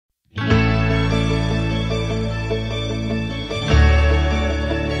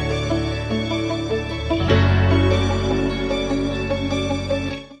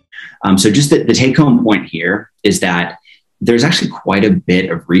So just the take-home point here is that there's actually quite a bit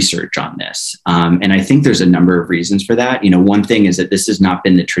of research on this. And I think there's a number of reasons for that. One thing is that this has not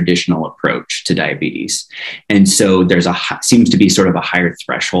been the traditional approach to diabetes. And so there's seems to be sort of a higher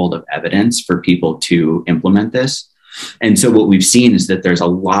threshold of evidence for people to implement this. And so what we've seen is that there's a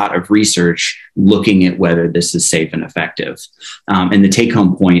lot of research looking at whether this is safe and effective. And the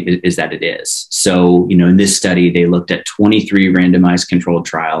take-home point is that it is. So, in this study, they looked at 23 randomized controlled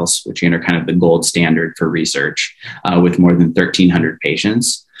trials, which are kind of the gold standard for research, with more than 1,300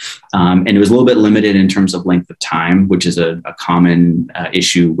 patients. And it was a little bit limited in terms of length of time, which is a common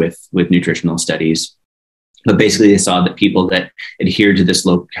issue with nutritional studies. But basically, they saw that people that adhere to this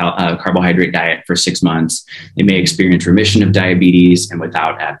low carbohydrate diet for 6 months, they may experience remission of diabetes and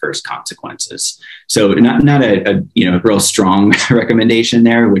without adverse consequences. So not a real strong recommendation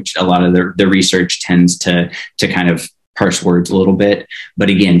there, which a lot of the research tends to kind of parse words a little bit.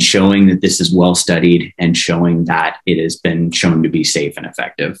 But again, showing that this is well studied and showing that it has been shown to be safe and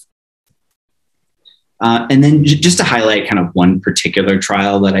effective. And then just to highlight kind of one particular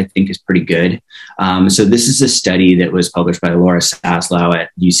trial that I think is pretty good. So this is a study that was published by Laura Saslow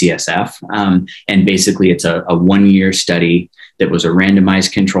at UCSF. And basically it's a 1-year study that was a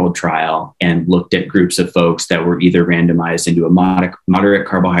randomized controlled trial and looked at groups of folks that were either randomized into a moderate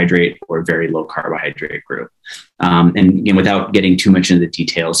carbohydrate or very low carbohydrate group. And again, without getting too much into the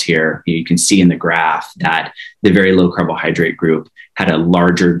details here, you can see in the graph that the very low carbohydrate group had a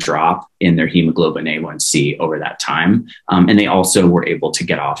larger drop in their hemoglobin A1C over that time. And they also were able to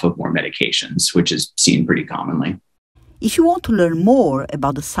get off of more medications, which is seen pretty commonly. If you want to learn more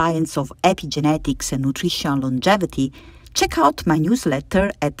about the science of epigenetics and nutrition longevity, check out my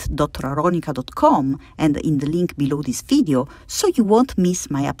newsletter at Aronica.com and in the link below this video so you won't miss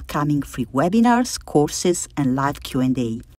my upcoming free webinars, courses, and live Q&A.